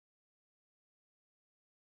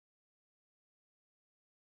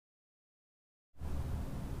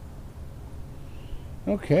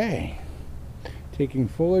Okay, taking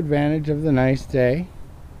full advantage of the nice day.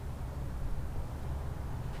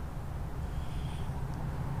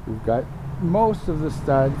 We've got most of the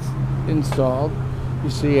studs installed. You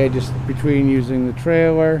see, I just, between using the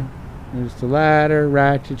trailer, there's the ladder,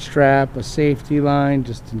 ratchet strap, a safety line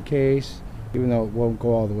just in case, even though it won't go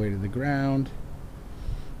all the way to the ground.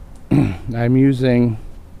 I'm using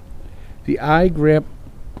the igrip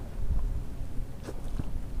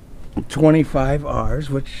st25r's,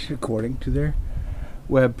 which according to their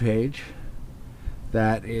web page,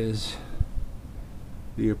 that is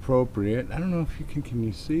the appropriate. I don't know if you can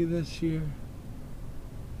you see this here?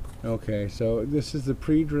 Okay, so this is the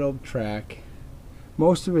pre-drilled track.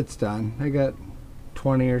 Most of it's done. I got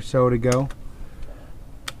 20 or so to go.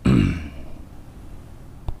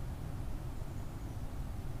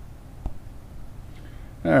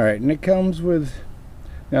 Alright, and it comes with,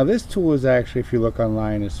 now this tool is actually, if you look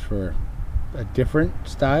online, is for a different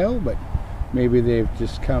style, but maybe they've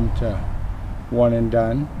just come to one and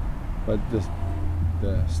done. But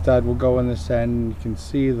the stud will go in this end, and you can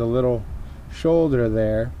see the little shoulder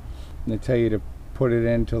there, and they tell you to put it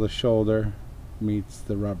in till the shoulder meets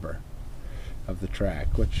the rubber of the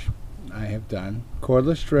track, which I have done.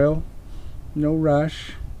 Cordless drill, no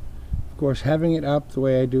rush. Of course, having it up the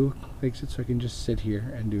way I do makes it so I can just sit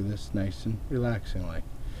here and do this nice and relaxing like.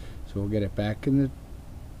 So we'll get it back in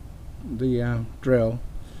the drill.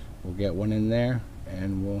 We'll get one in there,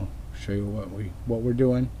 and we'll show you what we're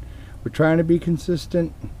doing. We're trying to be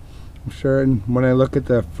consistent, I'm sure, and when I look at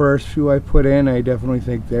the first few I put in, I definitely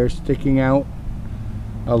think they're sticking out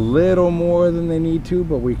a little more than they need to,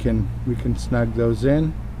 but we can snug those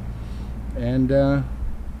in, and so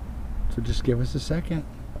just give us a second.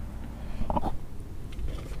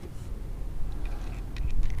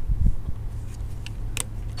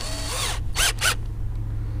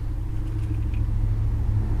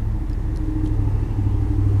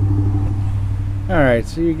 Alright,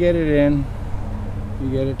 so you get it in,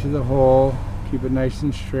 you get it to the hole, keep it nice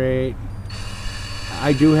and straight.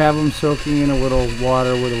 I do have them soaking in a little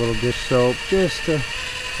water with a little dish soap just to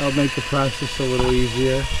help make the process a little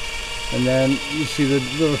easier. And then you see the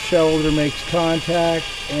little shoulder makes contact,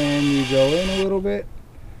 and you go in a little bit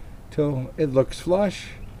till it looks flush,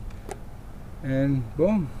 and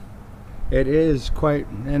boom. It is quite,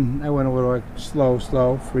 and I went a little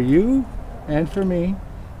slow for you and for me,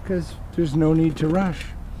 because there's no need to rush.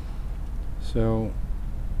 So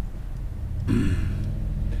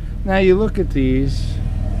now you look at these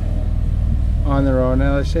on their own.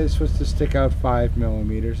 Now let's say it's supposed to stick out 5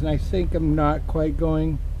 millimeters, and I think I'm not quite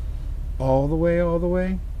going all the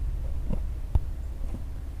way.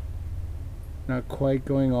 Not quite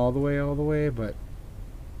going all the way, but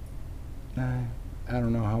I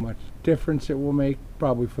don't know how much difference it will make,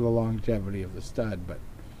 probably for the longevity of the stud, but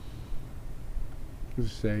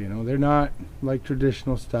say, you know, they're not like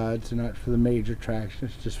traditional studs. They're not for the major traction.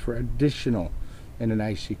 It's just for additional in an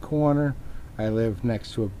icy corner. I live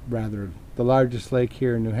next to the largest lake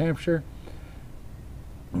here in New Hampshire,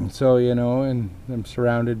 and so, you know, and I'm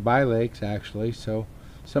surrounded by lakes actually, so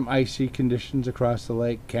some icy conditions across the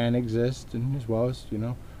lake can exist, and as well as, you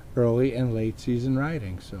know, early and late season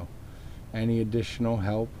riding. So any additional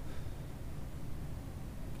help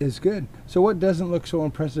is good. So what doesn't look so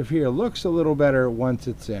impressive here looks a little better once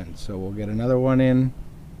it's in. So we'll get another one in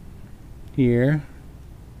here.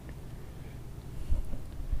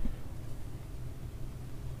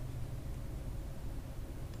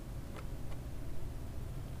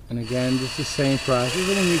 And again, just the same process.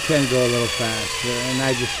 I mean, you can go a little faster, and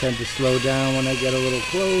I just tend to slow down when I get a little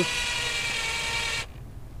close.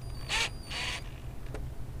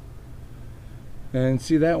 And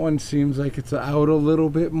see, that one seems like it's out a little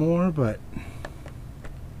bit more, but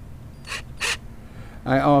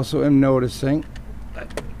I also am noticing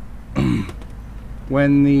that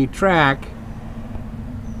when the track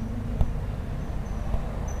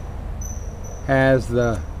has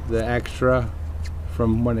the extra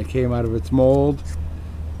from when it came out of its mold,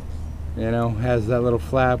 you know, has that little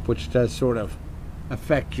flap, which does sort of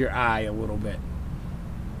affect your eye a little bit.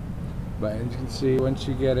 But as you can see, once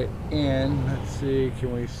you get it in, let's see,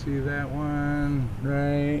 can we see that one?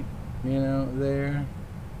 Right, you know, there.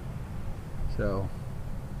 So,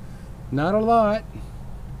 not a lot.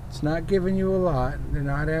 It's not giving you a lot. They're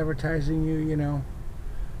not advertising you, you know,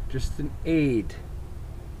 just an aid.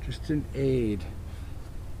 Just an aid.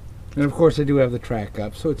 And of course I do have the track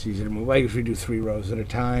up, so it's easy to move. I usually do 3 rows at a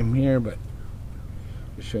time here, but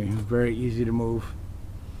I'll show you, it's very easy to move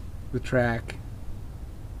the track.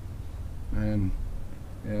 And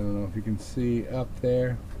I don't know if you can see up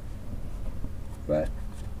there, but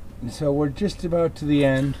So we're just about to the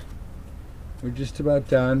end. We're just about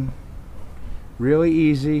done. Really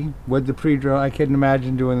easy with the pre-drill. I couldn't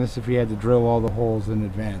imagine doing this if you had to drill all the holes in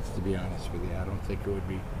advance, to be honest with you. I don't think it would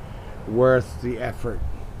be worth the effort.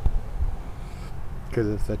 Because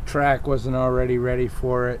if the track wasn't already ready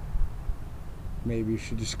for it, maybe you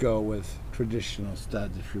should just go with traditional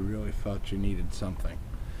studs if you really felt you needed something.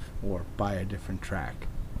 Or buy a different track.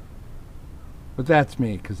 But that's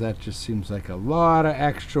me, because that just seems like a lot of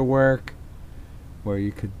extra work where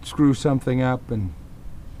you could screw something up, and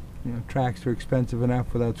you know, tracks are expensive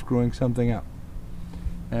enough without screwing something up.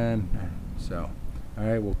 And so,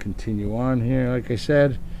 alright, we'll continue on here. Like I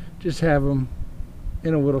said, just have them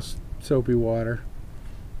in a little soapy water.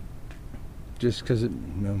 Just because it,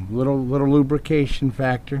 you know, little lubrication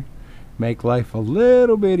factor. Make life a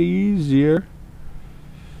little bit easier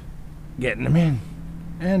getting them in.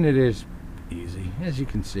 And it is easy, as you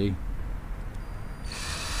can see.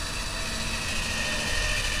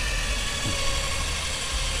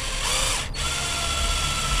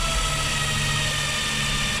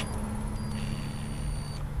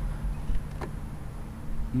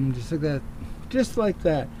 Just like that. Just like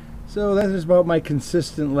that. So that is about my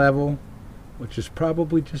consistent level, which is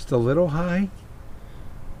probably just a little high,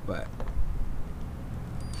 but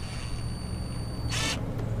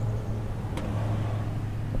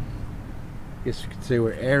I guess you could say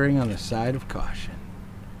we're erring on the side of caution.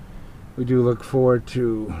 We do look forward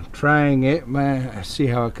to trying it, see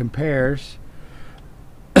how it compares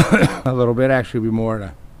a little bit. Actually, be more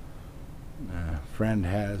to a friend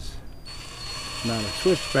has not a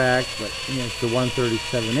switchback, but he has the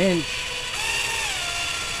 137 inch.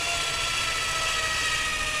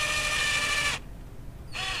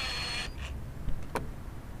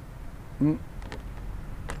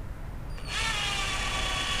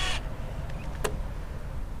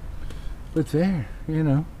 But there, you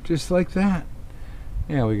know, just like that.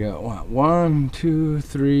 Yeah, we got what, 1, 2,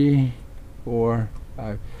 3, 4,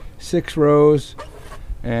 5, 6 rows,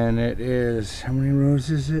 and it is, how many rows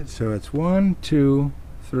is it? So it's 1, 2,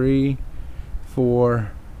 3,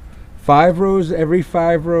 4, 5 rows. Every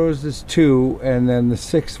 5 rows is 2, and then the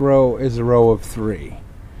 6th row is a row of 3.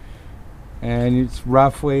 And it's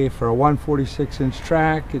roughly, for a 146-inch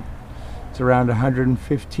track, it's around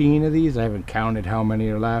 115 of these. I haven't counted how many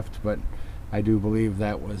are left, but I do believe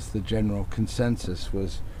that was the general consensus,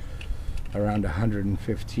 was around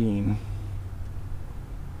 115.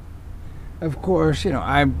 Of course, you know,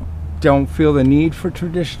 I don't feel the need for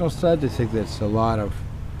traditional studs. I think that's a lot of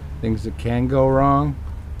things that can go wrong.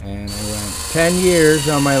 And I went 10 years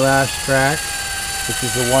on my last track, which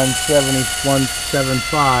is a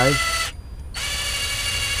 175,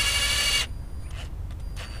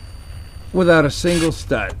 without a single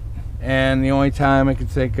stud. And the only time I can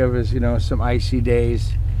think of is, you know, some icy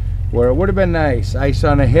days where it would have been nice. Ice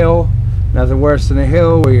on a hill, nothing worse than a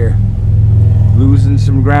hill where you're losing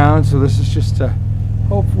some ground. So this is just to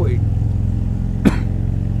hopefully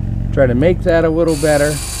try to make that a little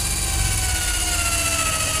better.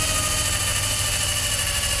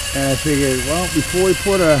 And I figured, well, before we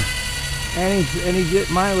put any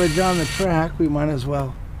mileage on the track, we might as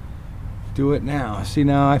well do it now. See,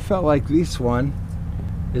 now I felt like this one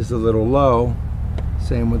is a little low,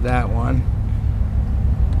 same with that one,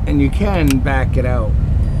 and you can back it out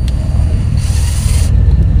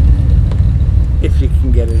if you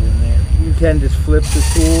can get it in there. You can just flip the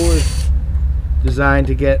tool. It's designed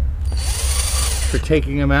to get for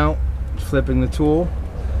taking them out, flipping the tool,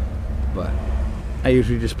 but I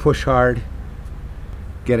usually just push hard,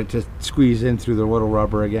 get it to squeeze in through the little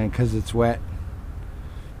rubber again because it's wet.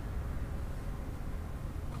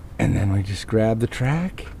 And then we just grab the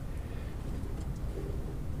track.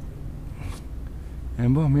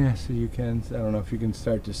 And boom, yeah, so you can, I don't know if you can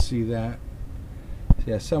start to see that. So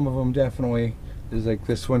yeah, some of them definitely, there's like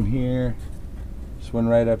this one here, this one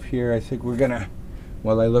right up here. I think we're gonna,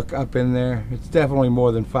 while I look up in there, it's definitely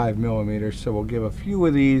more than 5 millimeters. So we'll give a few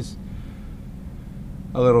of these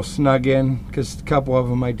a little snug in, because a couple of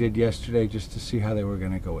them I did yesterday just to see how they were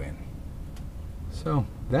gonna go in. So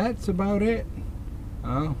that's about it.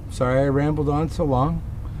 Sorry I rambled on so long.